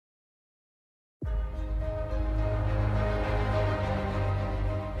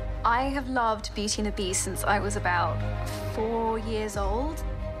I have loved Beauty and the Beast since I was about 4 years old.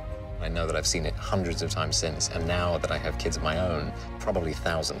 I know that I've seen it hundreds of times since, and now that I have kids of my own, probably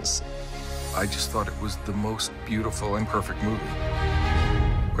thousands. I just thought it was the most beautiful and perfect movie.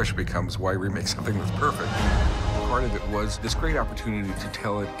 The question becomes, why remake something that's perfect? Part of it was this great opportunity to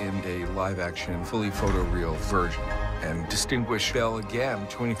tell it in a live-action, fully photoreal version and distinguish Belle again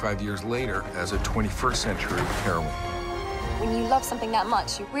 25 years later as a 21st century heroine. When you love something that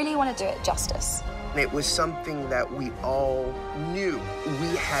much, you really want to do it justice. It was something that we all knew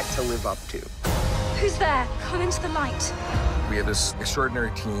we had to live up to. Who's there? Come into the light. We have this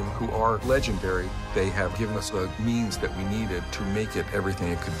extraordinary team who are legendary. They have given us the means that we needed to make it everything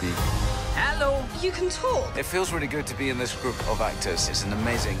it could be. Hello. You can talk. It feels really good to be in this group of actors. It's an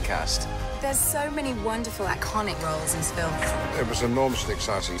amazing cast. There's so many wonderful, iconic roles in this film. It was enormously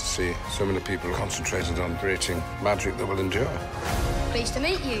exciting to see so many people concentrated on creating magic that will endure. Pleased to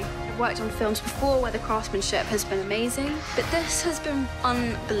meet you. I've worked on films before where the craftsmanship has been amazing, but this has been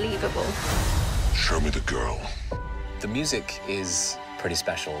unbelievable. Show me the girl. The music is pretty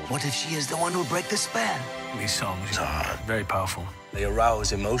special. What if she is the one who'll break the spell? These songs are very powerful. They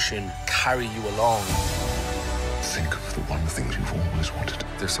arouse emotion, carry you along. Think of the one thing you've always wanted.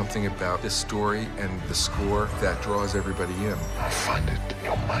 There's something about this story and the score that draws everybody in. Find it in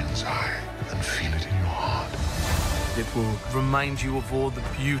your mind's eye and feel it in your heart. It will remind you of all the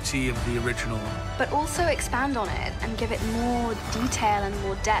beauty of the original. But also expand on it and give it more detail and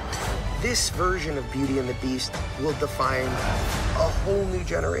more depth. This version of Beauty and the Beast will define a whole new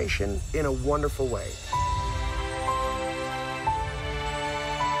generation in a wonderful way.